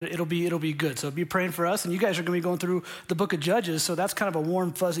It'll be good. So be praying for us. And you guys are going to be going through the book of Judges. So that's kind of a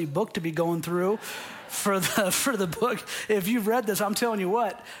warm, fuzzy book to be going through for the book. If you've read this, I'm telling you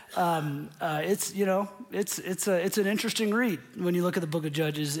what, it's an interesting read when you look at the book of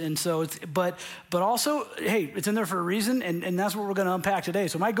Judges. And so but also, hey, it's in there for a reason. And that's what we're going to unpack today.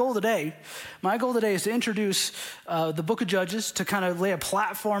 So my goal today is to introduce the book of Judges, to kind of lay a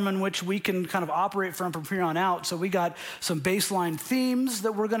platform in which we can kind of operate from here on out. So we got some baseline themes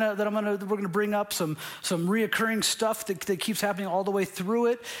that we're gonna bring up, some reoccurring stuff that keeps happening all the way through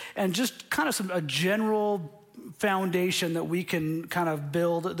it, and just kind of a general foundation that we can kind of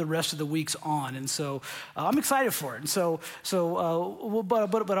build the rest of the weeks on. And so I'm excited for it. And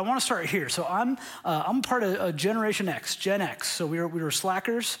but I want to start here. So I'm part of Generation X, Gen X. So we were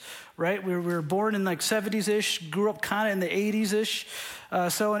slackers, right? We were born in like 70s-ish, grew up kind of in the 80s-ish.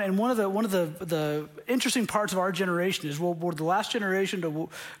 And one of the interesting parts of our generation is we're the last generation to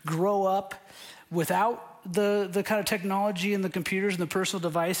grow up without the kind of technology and the computers and the personal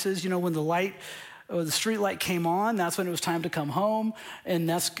devices. When the street light came on, that's when it was time to come home. And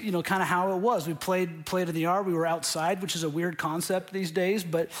that's, kind of how it was. We played in the yard. We were outside, which is a weird concept these days.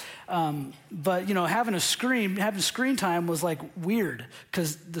 But having screen time was like weird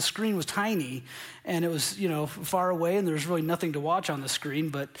because the screen was tiny and it was, far away and there was really nothing to watch on the screen,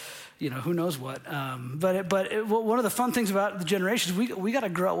 but who knows what. One of the fun things about the generations, we got to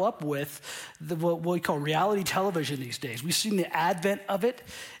grow up with what we call reality television these days. We've seen the advent of it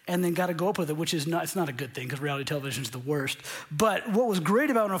and then got to go up with it, which is it's not a good thing because reality television is the worst. But what was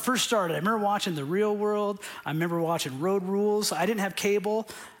great about when I first started, I remember watching The Real World. I remember watching Road Rules. I didn't have cable,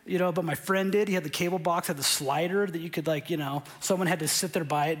 but my friend did. He had the cable box, had the slider that you could someone had to sit there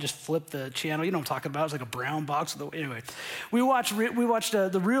by it, just flip the channel. You know what I'm talking about? It's like a brown box. Anyway, we watched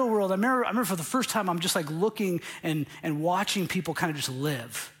The Real World. I remember for the first time, I'm just looking and watching people kind of just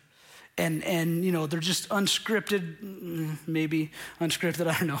live. And they're just unscripted, maybe unscripted,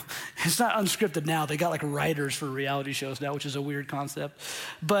 I don't know. It's not unscripted now. They got writers for reality shows now, which is a weird concept.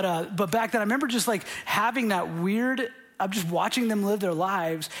 But back then, I remember just having that weird, I'm just watching them live their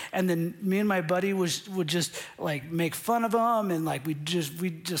lives, and then me and my buddy would just make fun of them, and we just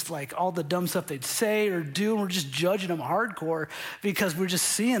all the dumb stuff they'd say or do, and we're just judging them hardcore because we're just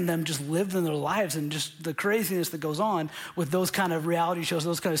seeing them just live in their lives and just the craziness that goes on with those kind of reality shows,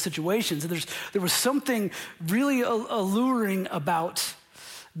 those kind of situations. And there was something really alluring about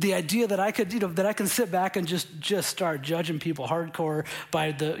the idea that I could, that I can sit back and just start judging people hardcore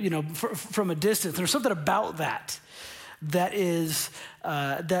by from a distance. There's something about that is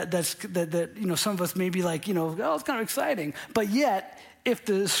that some of us may be oh, it's kind of exciting. But yet, if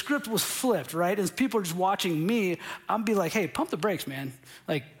the script was flipped, right, and people are just watching me, I'd be like, hey, pump the brakes, man.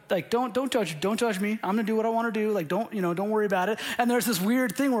 Don't judge me. I'm gonna do what I want to do. Don't worry about it. And there's this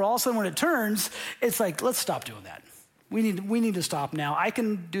weird thing where all of a sudden when it turns, it's let's stop doing that. We need to stop now. I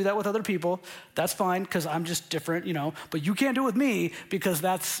can do that with other people. That's fine because I'm just different, but you can't do it with me because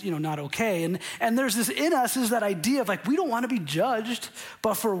that's, not okay. And there's this in us is that idea of we don't want to be judged,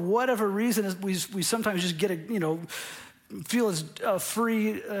 but for whatever reason, we sometimes just get feel as a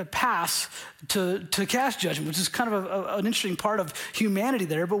free pass to cast judgment, which is kind of an interesting part of humanity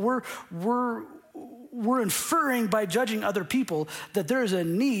there. But we're inferring by judging other people that there is a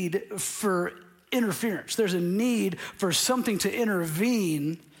need for interference. There's a need for something to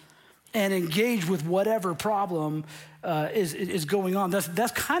intervene and engage with whatever problem is going on.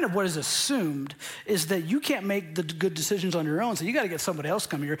 That's kind of what is assumed, is that you can't make the good decisions on your own, so you got to get somebody else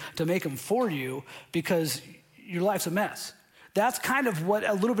come here to make them for you because your life's a mess. That's kind of what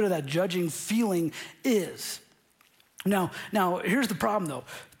a little bit of that judging feeling is. Now here's the problem though.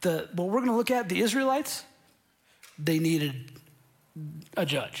 What we're going to look at, the Israelites, they needed a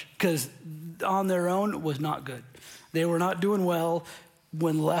judge because on their own was not good. They were not doing well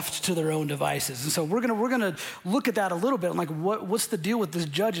when left to their own devices. And so we're gonna look at that a little bit. What's the deal with this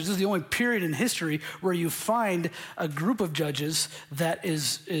judges? This is the only period in history where you find a group of judges that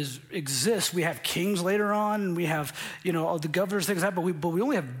exists. We have kings later on, and we have all the governors, things like that. But we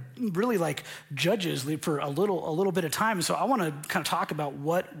only have really judges for a little bit of time. And so I want to kind of talk about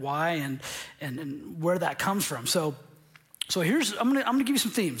what, why, and where that comes from. So I'm gonna give you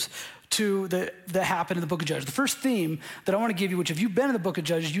some themes that happen in the book of Judges. The first theme that I want to give you, which if you've been in the book of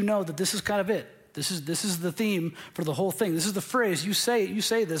Judges, you know that this is kind of it. This is the theme for the whole thing. This is the phrase you say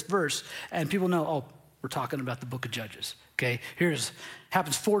this verse, and people know, oh, we're talking about the book of Judges. Okay,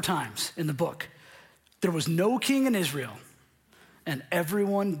 happens 4 times in the book. There was no king in Israel, and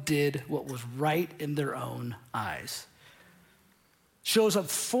everyone did what was right in their own eyes. Shows up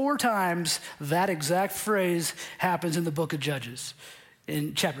 4 times. That exact phrase happens in the book of Judges.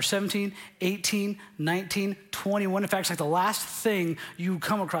 in chapter 17, 18, 19, 21. In fact, it's like the last thing you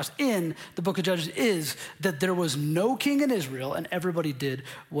come across in the book of Judges is that there was no king in Israel and everybody did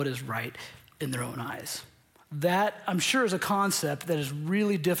what is right in their own eyes. That, I'm sure, is a concept that is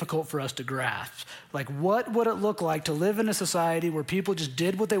really difficult for us to grasp. Like, what would it look like to live in a society where people just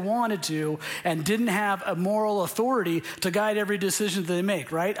did what they wanted to and didn't have a moral authority to guide every decision that they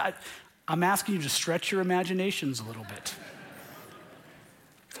make, right? I'm asking you to stretch your imaginations a little bit.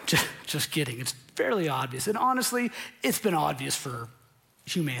 Just kidding. It's fairly obvious. And honestly, it's been obvious for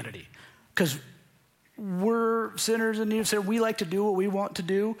humanity because we're sinners in need of sin. We like to do what we want to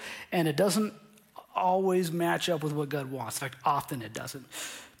do, and it doesn't always match up with what God wants. In fact, often it doesn't.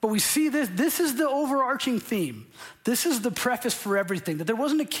 But we see this. This is the overarching theme. This is the preface for everything, that there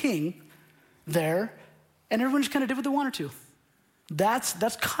wasn't a king there, and everyone just kind of did what they wanted to.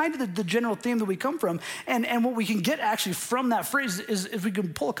 That's kind of the general theme that we come from. And what we can get actually from that phrase is if we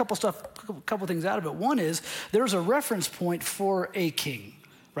can pull a couple things out of it. One is there's a reference point for a king.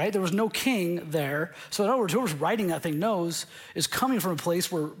 Right? There was no king there. So in other words, whoever's writing that thing knows is coming from a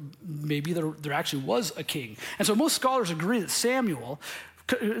place where maybe there actually was a king. And so most scholars agree that Samuel,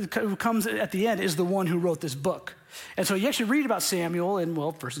 who comes at the end, is the one who wrote this book. And so you actually read about Samuel in,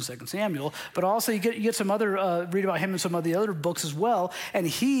 1st and 2nd Samuel, but also you get some other, read about him in some of the other books as well. And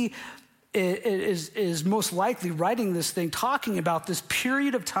he is most likely writing this thing, talking about this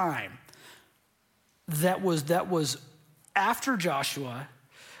period of time that was after Joshua,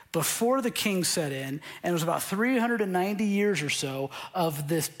 before the king set in, and it was about 390 years or so of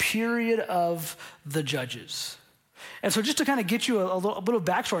this period of the judges. And so just to kind of get you a little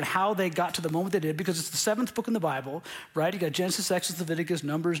backstory on how they got to the moment they did, because it's the 7th book in the Bible, right? You got Genesis, Exodus, Leviticus,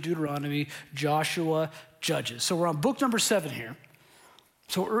 Numbers, Deuteronomy, Joshua, Judges. So we're on book number 7 here.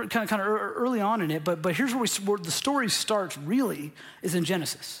 So kind of early on in it, but here's where the story starts really is in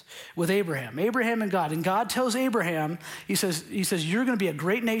Genesis with Abraham and God. And God tells Abraham, he says, you're going to be a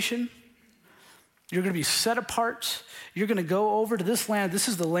great nation. You're going to be set apart. You're going to go over to this land. This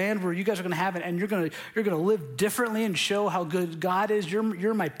is the land where you guys are going to have it, and you're going to live differently and show how good God is.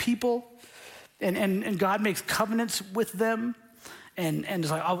 You're my people, and God makes covenants with them. And it's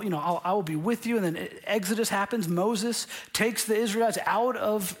like, I will be with you. And then Exodus happens. Moses takes the Israelites out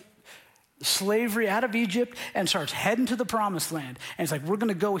of slavery, out of Egypt, and starts heading to the promised land. And it's like, we're going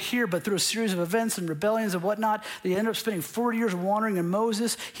to go here, but through a series of events and rebellions and whatnot, they end up spending 40 years wandering in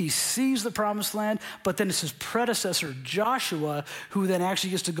Moses. He sees the promised land, but then it's his predecessor, Joshua, who then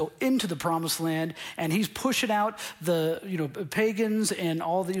actually gets to go into the promised land, and he's pushing out the, pagans and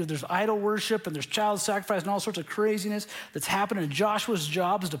all the, there's idol worship and there's child sacrifice and all sorts of craziness that's happening. And Joshua's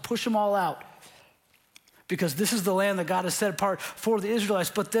job is to push them all out, because this is the land that God has set apart for the Israelites.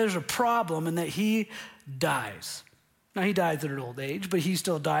 But there's a problem in that he dies. Now, he dies at an old age, but he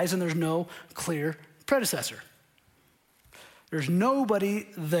still dies, and there's no clear predecessor. There's nobody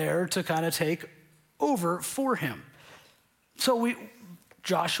there to kind of take over for him. So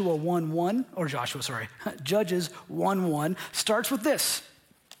Judges 1:1 starts with this.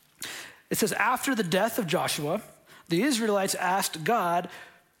 It says, after the death of Joshua, the Israelites asked God,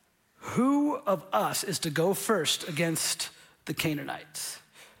 who of us is to go first against the Canaanites?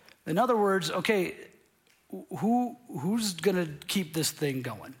 In other words, okay, who's going to keep this thing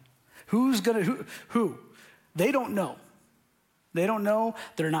going? Who? They don't know. They don't know.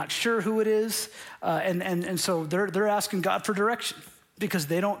 They're not sure who it is. And so they're asking God for direction because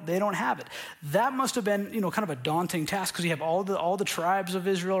they don't have it. That must have been, kind of a daunting task, because you have all the tribes of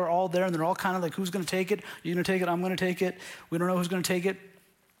Israel are all there, and they're all kind of like, who's going to take it? You're going to take it. I'm going to take it. We don't know who's going to take it.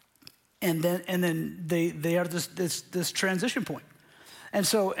 And then they are this transition point. And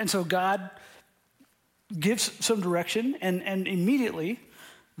so God gives some direction, and immediately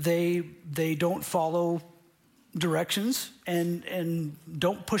they don't follow directions and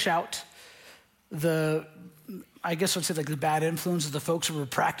don't push out the, I guess I'd say, like the bad influences, the folks who were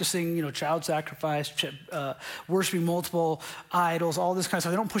practicing, child sacrifice, worshiping multiple idols, all this kind of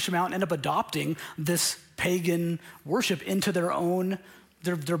stuff. They don't push them out and end up adopting this pagan worship into their own.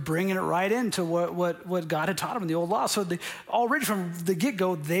 They're bringing it right into what God had taught them in the old law. So already from the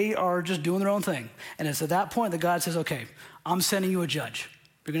get-go, they are just doing their own thing. And it's at that point that God says, okay, I'm sending you a judge.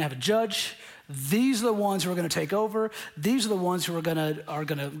 You're going to have a judge. These are the ones who are going to take over. These are the ones who are going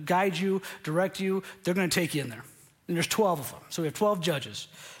to guide you, direct you. They're going to take you in there. And there's 12 of them. So we have 12 judges.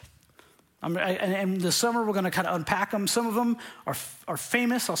 And this summer, we're going to kind of unpack them. Some of them are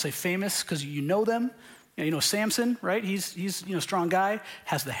famous. I'll say famous because you know them. Samson, right? He's a strong guy,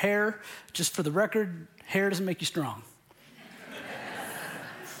 has the hair. Just for the record, hair doesn't make you strong.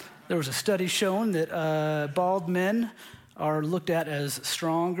 There was a study showing that bald men are looked at as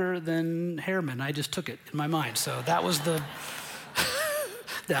stronger than hairmen. I just took it in my mind. So that was the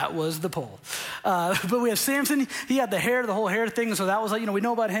that was the poll. But we have Samson. He had the whole hair thing. So that was like, we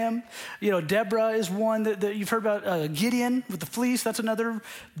know about him. Deborah is one that you've heard about. Gideon with the fleece. That's another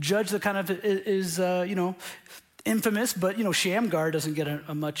judge that kind of is infamous. But Shamgar doesn't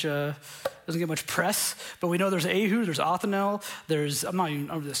get much press. But we know there's Ehud, there's Othniel, I'm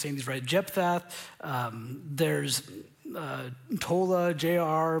not saying these right. Jephthah. There's Tola,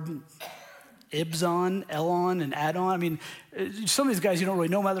 J.R., Ibzan, Elon, and Adon. I mean, some of these guys you don't really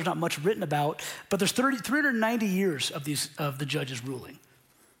know about. There's not much written about. But there's 390 years of the judges ruling.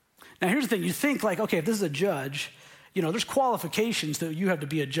 Now, here's the thing. You think like, okay, if this is a judge, there's qualifications that you have to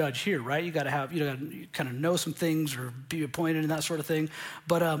be a judge here, right? You got to kind of know some things or be appointed and that sort of thing.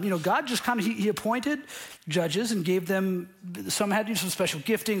 But, God just kind of, he appointed judges and gave them, some had some special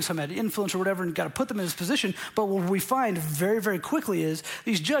gifting, some had influence or whatever, and got to put them in this position. But what we find very, very quickly is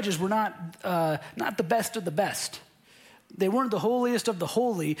these judges were not the best of the best. They weren't the holiest of the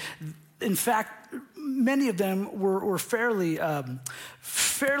holy. In fact, many of them were fairly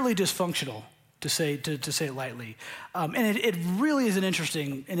dysfunctional, to say it lightly. And it really is an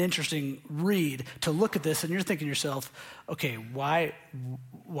interesting read to look at this, and you're thinking to yourself, okay, why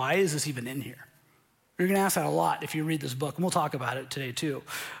is this even in here? You're going to ask that a lot if you read this book, and we'll talk about it today too.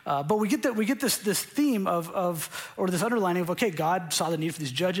 But we get this theme or this underlining of, okay, God saw the need for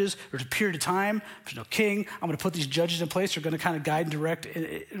these judges. There's a period of time. There's no king. I'm going to put these judges in place. They're going to kind of guide and direct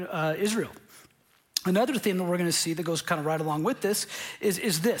Israel. Another theme that we're going to see that goes kind of right along with this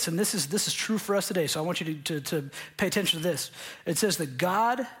is this, and this is true for us today. So I want you to pay attention to this. It says that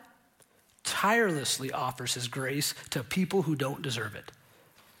God tirelessly offers his grace to people who don't deserve it.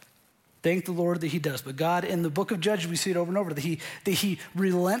 Thank the Lord that he does. But God, in the book of Judges, we see it over and over, that he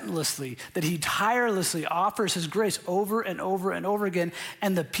relentlessly, that he tirelessly offers his grace over and over and over again,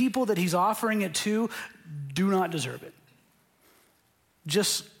 and the people that he's offering it to do not deserve it.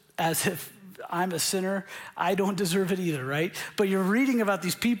 Just as if I'm a sinner, I don't deserve it either, right? But you're reading about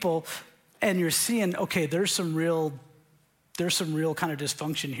these people and you're seeing, okay, there's some real kind of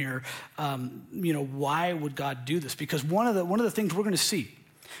dysfunction here. Why would God do this? Because one of the things we're going to see,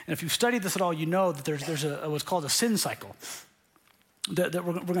 and if you've studied this at all, you know that there's what's called a sin cycle that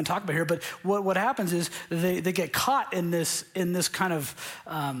we're going to talk about here. But what happens is they get caught in this kind of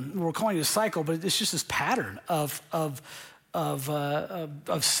we're calling it a cycle, but it's just this pattern of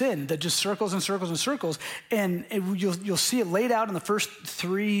sin that just circles and circles and circles, and you'll see it laid out in the first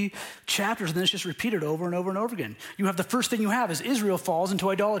 3 chapters, and then it's just repeated over and over and over again. You have the first thing you have is Israel falls into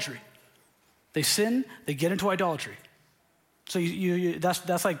idolatry. They sin, they get into idolatry. So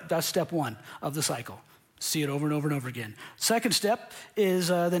that's step 1 of the cycle. See it over and over and over again. Second step is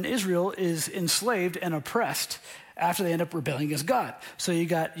then Israel is enslaved and oppressed after they end up rebelling against God. So you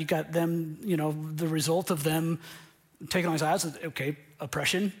got them, the result of them taking on these idols, okay,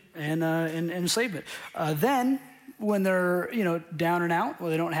 oppression and enslavement. Then when they're down and out, where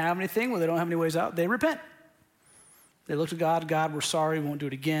they don't have anything, where they don't have any ways out, they repent. They look to God. God, we're sorry, we won't do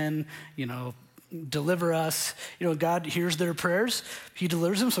it again. Deliver us. God hears their prayers. He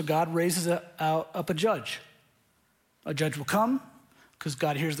delivers them. So God raises up a judge. A judge will come because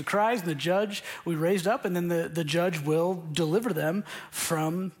God hears the cries, and the judge we raised up, and then the judge will deliver them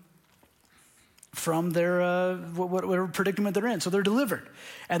from their whatever predicament they're in. So they're delivered.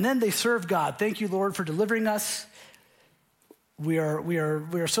 And then they serve God. Thank you, Lord, for delivering us. We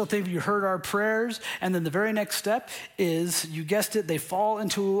are so thankful you heard our prayers. And then the very next step is, you guessed it, they fall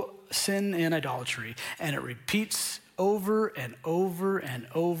into sin and idolatry. And it repeats over and over and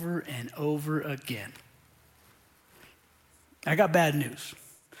over and over again. I got bad news.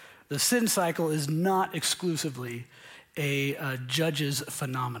 The sin cycle is not exclusively a judge's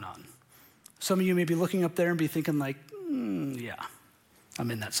phenomenon. Some of you may be looking up there and be thinking like, yeah, I'm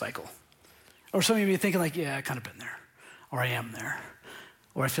in that cycle. Or some of you may be thinking like, yeah, I kind of been there. Or I am there.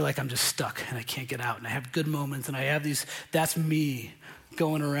 Or I feel like I'm just stuck and I can't get out. And I have good moments and I have that's me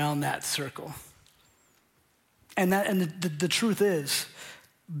going around that circle. And the truth is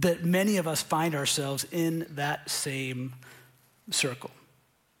that many of us find ourselves in that same circle.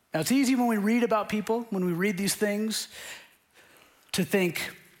 Now, it's easy when we read about people, when we read these things, to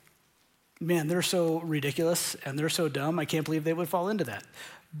think, man, they're so ridiculous and they're so dumb, I can't believe they would fall into that.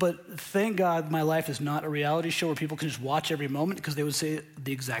 But thank God my life is not a reality show where people can just watch every moment, because they would say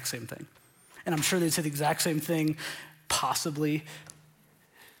the exact same thing. And I'm sure they'd say the exact same thing, possibly,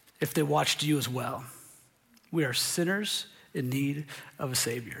 if they watched you as well. We are sinners in need of a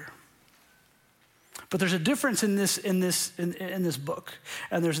Savior. But there's a difference in this book,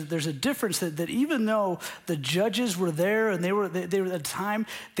 and there's a difference that even though the judges were there and they were at the time,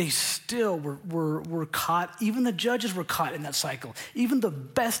 they still were caught. Even the judges were caught in that cycle. Even the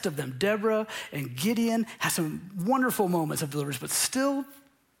best of them, Deborah and Gideon, had some wonderful moments of deliverance, but still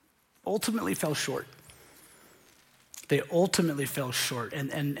ultimately fell short. They ultimately fell short,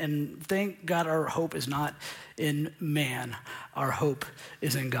 and thank God our hope is not in man. Our hope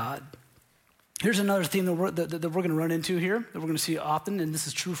is in God. Here's another theme that we're going to run into here, that we're going to see often, and this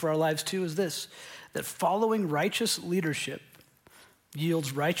is true for our lives too, is this, that following righteous leadership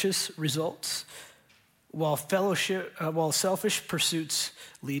yields righteous results, while selfish pursuits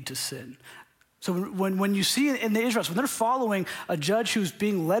lead to sin. So when you see in the Israelites, when they're following a judge who's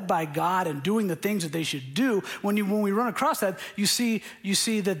being led by God and doing the things that they should do, when we run across that, you see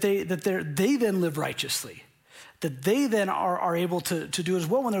that they then live righteously. That they then are able to do as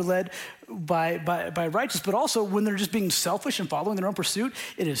well when they're led by righteous, but also when they're just being selfish and following their own pursuit,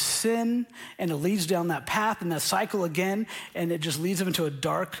 it is sin, and it leads down that path and that cycle again, and it just leads them into a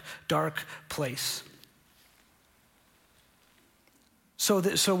dark, dark place. So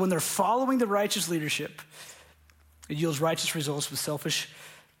when they're following the righteous leadership, it yields righteous results, but selfish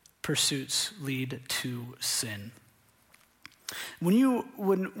pursuits lead to sin.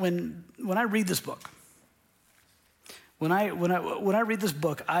 When I read this book, When I read this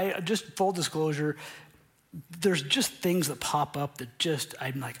book, I just, full disclosure, there's just things that pop up that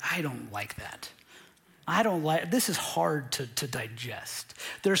I'm like, I don't like that. This is hard to digest.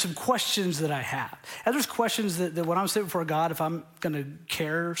 There are some questions that I have. And there's questions that when I'm sitting before God, if I'm gonna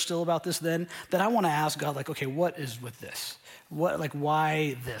care still about this then, that I wanna ask God, like, okay, what is with this?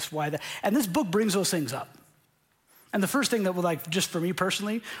 Why this, why that? And this book brings those things up. And the first thing that would, like, just for me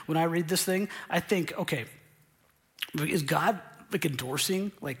personally, when I read this thing, I think, okay, is God like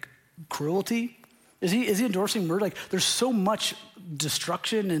endorsing like cruelty? Is he endorsing murder? Like, there's so much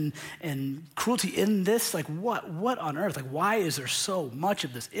destruction and cruelty in this. Like, what on earth? Like, why is there so much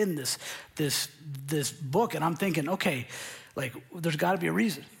of this in this book? And I'm thinking, okay, like, there's got to be a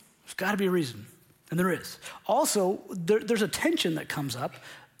reason. There's got to be a reason, and there is. Also, there's a tension that comes up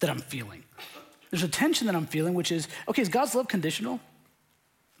that I'm feeling. There's a tension that I'm feeling, which is, okay, is God's love conditional?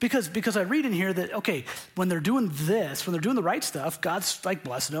 Because I read in here that, okay, when they're doing this, when they're doing the right stuff, God's like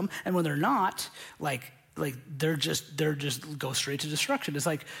blessing them, and when they're not, like they're just go straight to destruction. It's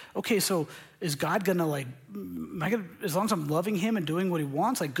like, okay, so is God gonna as long as I'm loving him and doing what he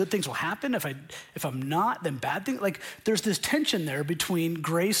wants, like good things will happen. If I'm not, then bad things. Like, there's this tension there between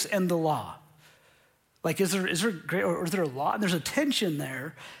grace and the law. Like, is there grace or is there a law? And there's a tension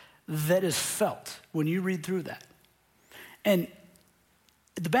there that is felt when you read through that. And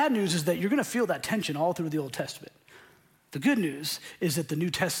the bad news is that you're going to feel that tension all through the Old Testament. The good news is that the New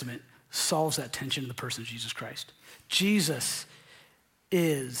Testament solves that tension in the person of Jesus Christ. Jesus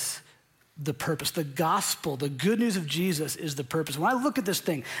is the purpose. The gospel, the good news of Jesus is the purpose. When I look at this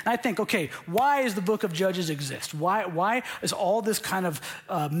thing and I think, okay, why does the book of Judges exist? Why is all this kind of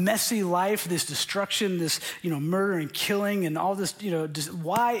messy life, this destruction, this murder and killing and all this,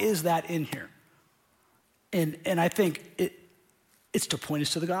 why is that in here? And I think it's to point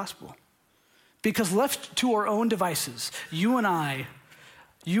us to the gospel. Because left to our own devices, you and I,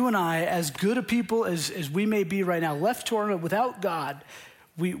 as good a people as we may be right now, left to our own, without God,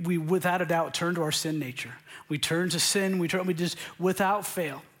 we without a doubt turn to our sin nature. We turn to sin, we just without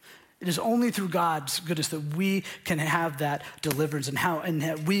fail. It is only through God's goodness that we can have that deliverance and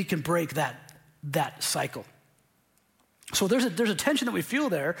that we can break that cycle. So there's a tension that we feel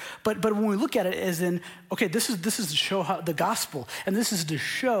there, but when we look at it as in, okay, this is to show how the gospel, and this is to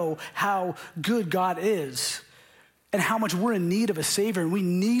show how good God is and how much we're in need of a savior, and we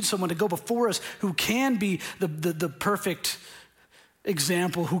need someone to go before us who can be the perfect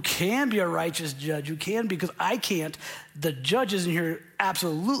example, who can be a righteous judge, who can be, because I can't. The judges in here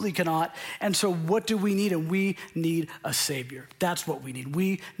absolutely cannot. And so what do we need? And we need a savior. That's what we need.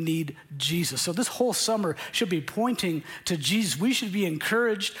 We need Jesus. So this whole summer should be pointing to Jesus. We should be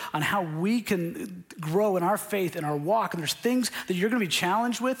encouraged on how we can grow in our faith and our walk. And there's things that you're going to be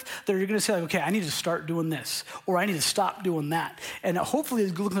challenged with that you're going to say, like, okay, I need to start doing this, or I need to stop doing that. And hopefully,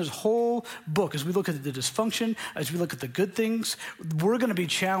 as we look at this whole book, as we look at the dysfunction, as we look at the good things, we're going to be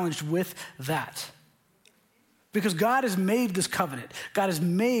challenged with that. Because God has made this covenant. God has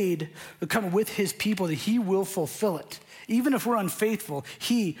made the covenant with his people that he will fulfill it. Even if we're unfaithful,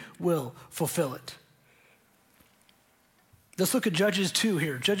 he will fulfill it. Let's look at Judges 2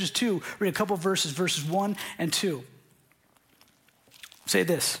 here. Judges 2, read a couple verses 1 and 2. Say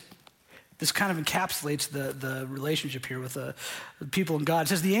this. This kind of encapsulates the relationship here with the people and God. It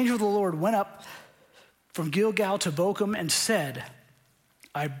says, the angel of the Lord went up from Gilgal to Bochum and said,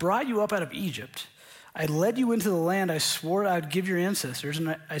 I brought you up out of Egypt. I led you into the land I swore I would give your ancestors.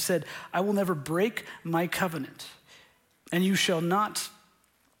 And I said, I will never break my covenant. And you shall not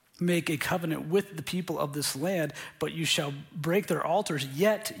make a covenant with the people of this land, but you shall break their altars.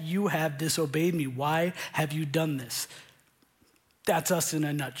 Yet you have disobeyed me. Why have you done this? That's us in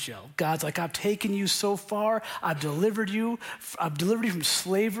a nutshell. God's like, I've taken you so far. I've delivered you from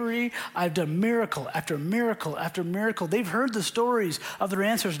slavery. I've done miracle after miracle after miracle. They've heard the stories of their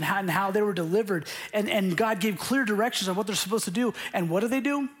ancestors and how they were delivered. And God gave clear directions on what they're supposed to do. And what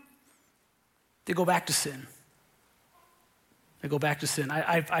do? They go back to sin. They go back to sin.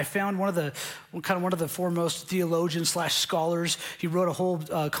 I found one of the foremost theologians / scholars. He wrote a whole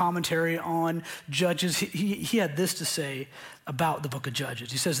commentary on Judges. He had this to say about the book of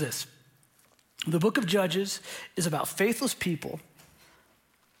Judges. He says this: the book of Judges is about faithless people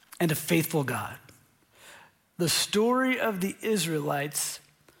and a faithful God. The story of the Israelites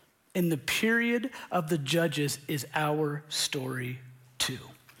in the period of the Judges is our story too.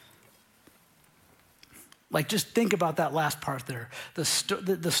 Like, just think about that last part there. The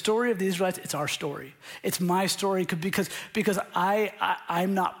story of the Israelites, it's our story. It's my story because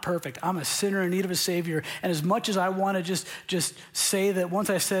I'm not perfect. I'm a sinner in need of a Savior. And as much as I want to just say that once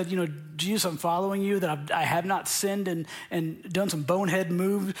I said, Jesus, I'm following you, that I have not sinned and done some bonehead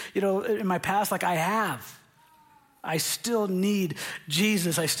moves, in my past, like I have. I still need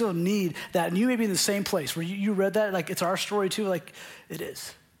Jesus. I still need that. And you may be in the same place where you read that, like it's our story too. Like, it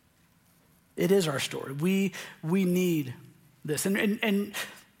is. It is our story. We need this. And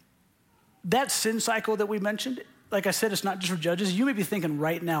that sin cycle that we mentioned, like I said, it's not just for Judges. You may be thinking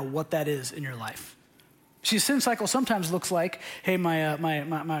right now what that is in your life. See, sin cycle sometimes looks like, hey,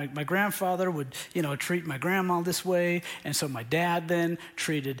 my grandfather would, treat my grandma this way, and so my dad then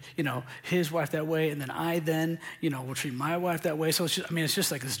treated, his wife that way, and then I then, will treat my wife that way. So it's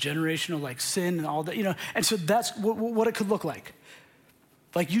just like this generational like sin and all that, And so that's what it could look like.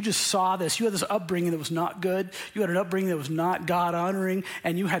 Like you just saw this. You had this upbringing that was not good. You had an upbringing that was not God-honoring,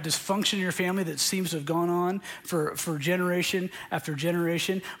 and you had dysfunction in your family that seems to have gone on for generation after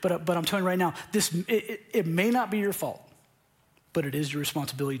generation. But I'm telling you right now, it may not be your fault, but it is your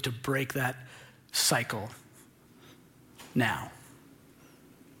responsibility to break that cycle now.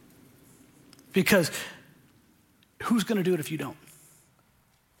 Because who's going to do it if you don't?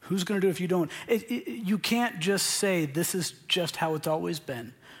 Who's going to do it if you don't? You can't just say this is just how it's always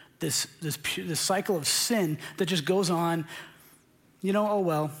been. This cycle of sin that just goes on. Oh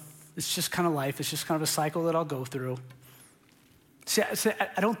well, it's just kind of life. It's just kind of a cycle that I'll go through. See,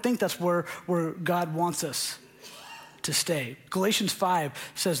 I don't think that's where God wants us to stay. Galatians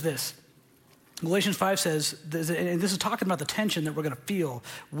 5 says this. Galatians 5 says, and this is talking about the tension that we're going to feel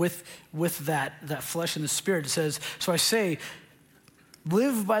with that flesh and the spirit. It says, so I say,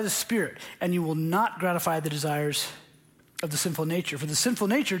 live by the Spirit, and you will not gratify the desires of the sinful nature. For the sinful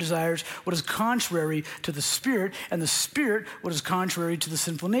nature desires what is contrary to the Spirit, and the Spirit what is contrary to the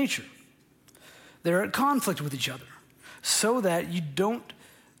sinful nature. They're at conflict with each other, so that you do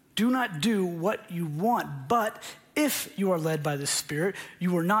not do what you want. But if you are led by the Spirit,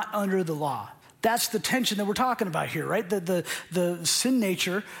 you are not under the law. That's the tension that we're talking about here, right? The sin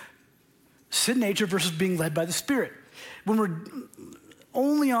nature versus being led by the Spirit. When we're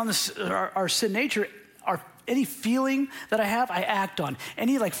only on our sin nature, any feeling that I have, I act on.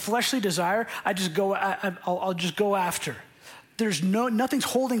 Any like fleshly desire, I'll just go after. There's nothing's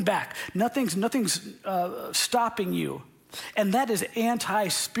holding back. Nothing's stopping you. And that is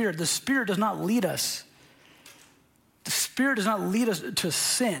anti-Spirit. The Spirit does not lead us. The Spirit does not lead us to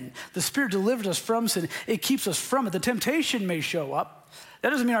sin. The Spirit delivers us from sin. It keeps us from it. The temptation may show up. That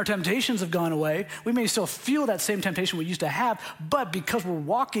doesn't mean our temptations have gone away. We may still feel that same temptation we used to have, but because we're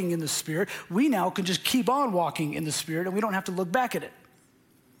walking in the Spirit, we now can just keep on walking in the Spirit, and we don't have to look back at it.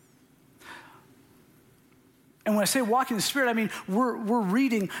 And when I say walking in the Spirit, I mean we're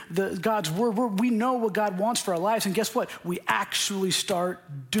reading God's Word. We know what God wants for our lives, and guess what? We actually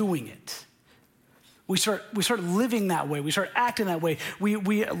start doing it. We start living that way. We start acting that way.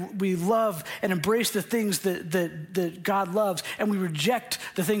 We love and embrace the things that God loves, and we reject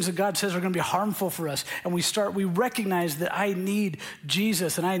the things that God says are going to be harmful for us. And we recognize that I need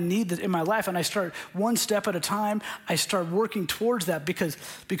Jesus and I need this in my life. And I start one step at a time. I start working towards that because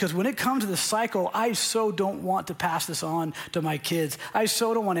when it comes to the cycle, I so don't want to pass this on to my kids. I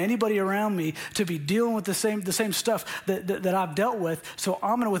so don't want anybody around me to be dealing with the same stuff that I've dealt with. So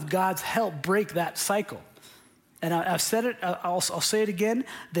I'm going to, with God's help, break that cycle. And I've said it, I'll say it again,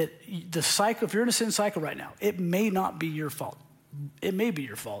 that the cycle, if you're in a sin cycle right now, it may not be your fault. It may be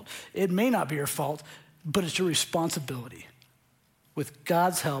your fault. It may not be your fault, but it's your responsibility, with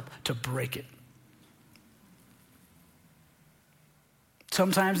God's help, to break it.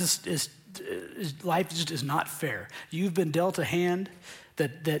 Sometimes life just is not fair. You've been dealt a hand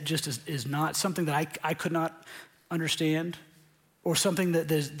that just is not something that I could not understand, or something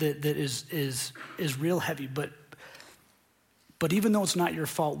that is real heavy. But even though it's not your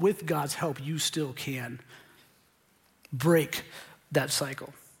fault, with God's help, you still can break that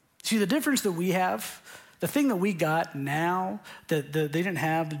cycle. See, the difference that we have, the thing that we got now that they didn't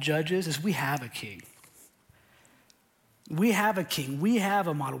have, the judges, is we have a king. We have a king. We have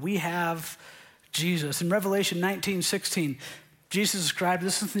a model. We have Jesus. In Revelation 19:16, Jesus described,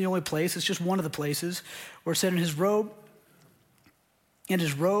 this isn't the only place, it's just one of the places, where it said in his robe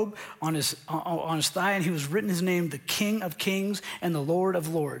on his thigh, and he was written his name, the King of Kings and the Lord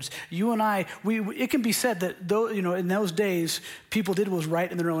of Lords. You and I, it can be said that though, in those days, people did what was right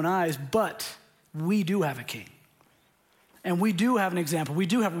in their own eyes, but we do have a king. And we do have an example. We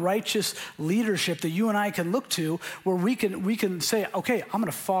do have righteous leadership that you and I can look to, where we can say, okay, I'm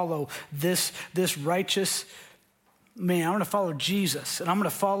gonna follow this righteous man. I'm gonna follow Jesus, and I'm gonna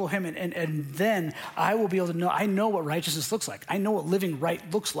follow him, and then I will be able to know, I know what righteousness looks like. I know what living right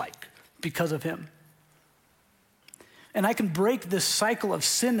looks like because of him. And I can break this cycle of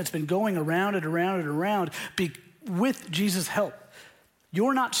sin that's been going around and around and around with Jesus' help.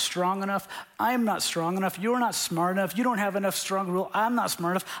 You're not strong enough. I'm not strong enough. You're not smart enough. You don't have enough strong will. I'm not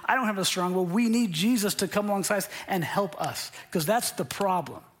smart enough. I don't have enough strong will. We need Jesus to come alongside us and help us, because that's the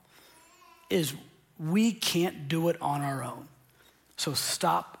problem, is we can't do it on our own. So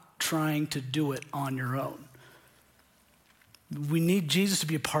stop trying to do it on your own. We need Jesus to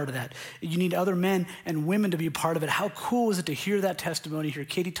be a part of that. You need other men and women to be a part of it. How cool is it to hear that testimony, hear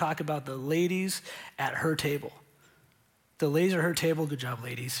Katie talk about the ladies at her table. The ladies at her table, good job,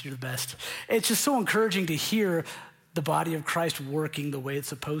 ladies, you're the best. It's just so encouraging to hear the body of Christ working the way it's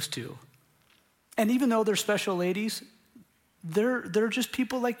supposed to. And even though they're special ladies, they're just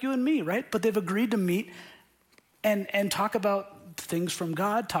people like you and me, right? But they've agreed to meet and talk about things from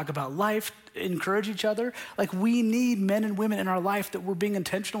God, talk about life, encourage each other. Like, we need men and women in our life that we're being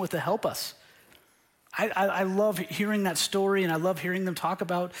intentional with to help us. I love hearing that story, and I love hearing them talk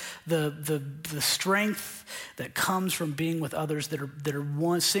about the strength that comes from being with others that are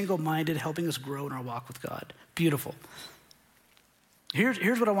one single-minded, helping us grow in our walk with God. Beautiful.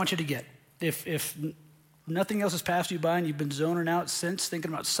 Here's what I want you to get. If nothing else has passed you by and you've been zoning out since,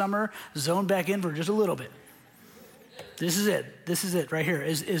 thinking about summer, zone back in for just a little bit. This is it. This is it right here,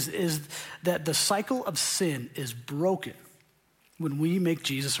 is that the cycle of sin is broken when we make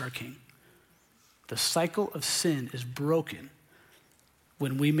Jesus our king. The cycle of sin is broken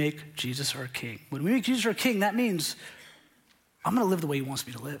when we make Jesus our king. When we make Jesus our king, that means I'm gonna live the way he wants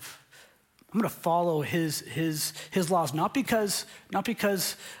me to live. I'm gonna follow his laws, not because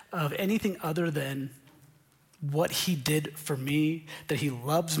of anything other than what he did for me, that he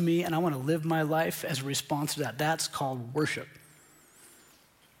loves me, and I wanna live my life as a response to that. That's called worship.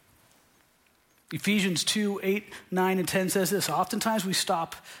 Ephesians 2:8, 9, and 10 says this. Oftentimes we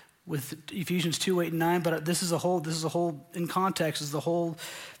stop with Ephesians 2:8 and 9, but this is a whole, in context, is the whole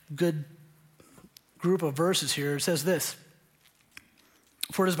good group of verses here. It says this: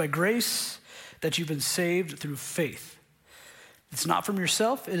 for it is by grace that you've been saved through faith. It's not from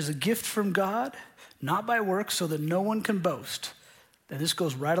yourself, it is a gift from God, not by works, so that no one can boast. And this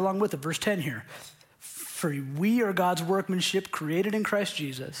goes right along with it, verse 10 here. For we are God's workmanship, created in Christ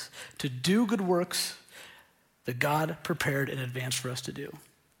Jesus, to do good works that God prepared in advance for us to do.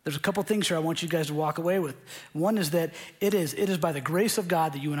 There's a couple things here I want you guys to walk away with. One is that it is by the grace of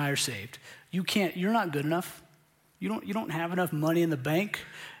God that you and I are saved. You're not good enough. You don't have enough money in the bank.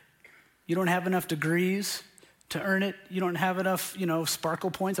 You don't have enough degrees to earn it. You don't have enough,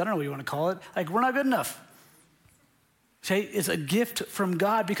 sparkle points. I don't know what you want to call it. Like, we're not good enough. Okay, it's a gift from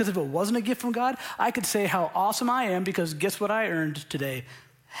God, because if it wasn't a gift from God, I could say how awesome I am, because guess what I earned today?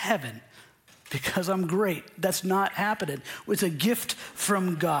 Heaven. Because I'm great. That's not happening. It's a gift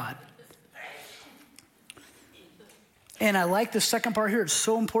from God. And I like the second part here. It's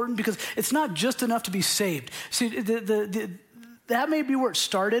so important, because it's not just enough to be saved. See, that may be where it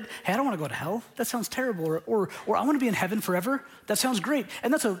started. Hey, I don't want to go to hell. That sounds terrible. Or I want to be in heaven forever. That sounds great.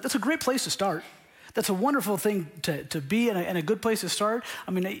 And that's a great place to start. That's a wonderful thing to be, and a good place to start.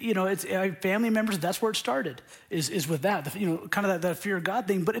 I mean, it's family members. That's where it started, is with that, kind of that fear of God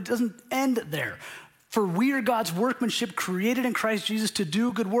thing. But it doesn't end there. For we are God's workmanship, created in Christ Jesus to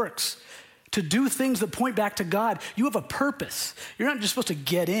do good works, to do things that point back to God. You have a purpose. You're not just supposed to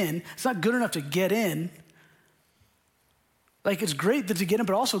get in. It's not good enough to get in. Like, it's great that to get him,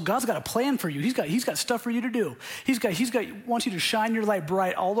 but also God's got a plan for you. He's got stuff for you to do. He wants you to shine your light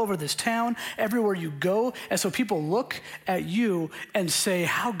bright all over this town, everywhere you go. And so people look at you and say,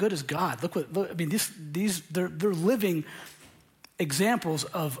 how good is God? They're living examples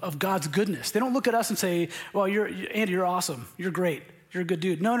of God's goodness. They don't look at us and say, well, Andy, you're awesome. You're great. You're a good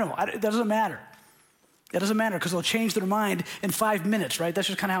dude. No, that doesn't matter. That doesn't matter because they'll change their mind in 5 minutes, right? That's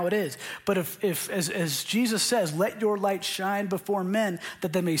just kind of how it is. But if as Jesus says, let your light shine before men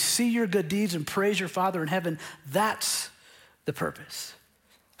that they may see your good deeds and praise your Father in heaven, that's the purpose.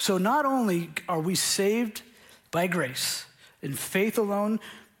 So not only are we saved by grace, in faith alone,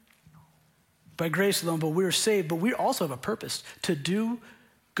 by grace alone, but we're saved, but we also have a purpose to do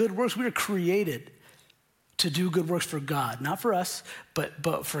good works. We are created to do good works for God, not for us,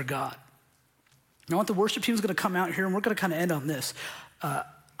 but for God. I want the worship team is going to come out here, and we're going to kind of end on this. I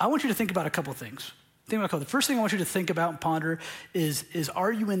want you to think about a couple things. The first thing I want you to think about and ponder is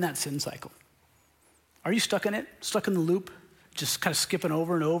are you in that sin cycle? Are you stuck in it, stuck in the loop, just kind of skipping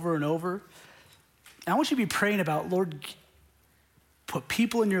over and over and over? And I want you to be praying about, Lord, put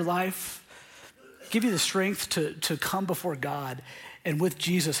people in your life, give you the strength to come before God, and with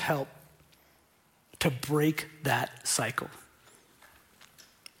Jesus' help, to break that cycle.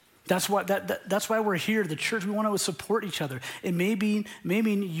 That's why we're here, the church. We want to support each other. It may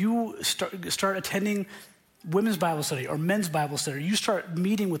mean you start attending women's Bible study or men's Bible study. You start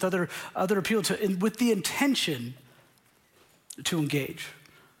meeting with other people with the intention to engage.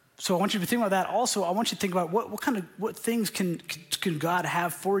 So I want you to think about that. Also, I want you to think about what things can God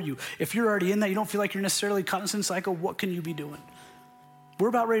have for you. If you're already in that, you don't feel like you're necessarily caught in the sin cycle, what can you be doing? We're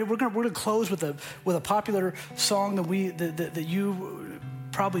about ready. We're gonna close with a popular song that you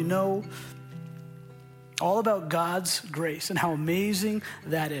probably know, all about God's grace and how amazing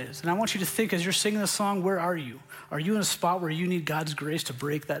that is. And I want you to think as you're singing this song, where are you? Are you in a spot where you need God's grace to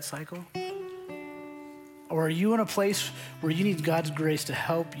break that cycle? Or are you in a place where you need God's grace to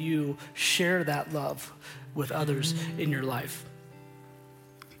help you share that love with others in your life?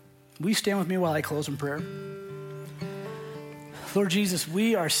 Will you stand with me while I close in prayer? Lord Jesus,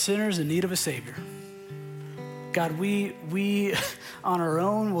 we are sinners in need of a Savior. God, we on our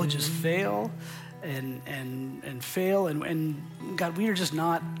own will just fail and fail. And God, we're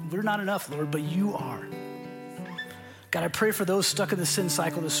not enough, Lord, but you are. God, I pray for those stuck in the sin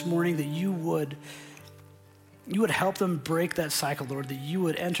cycle this morning that you would help them break that cycle, Lord, that you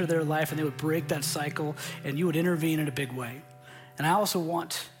would enter their life and they would break that cycle and you would intervene in a big way. And I also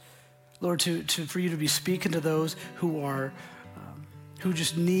want, Lord, for you to be speaking to those who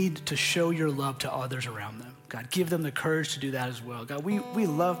just need to show your love to others around them. God, give them the courage to do that as well. God, we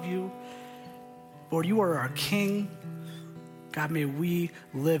love you. Lord, you are our King. God, may we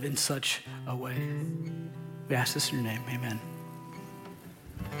live in such a way. We ask this in your name, amen.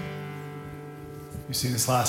 You see this last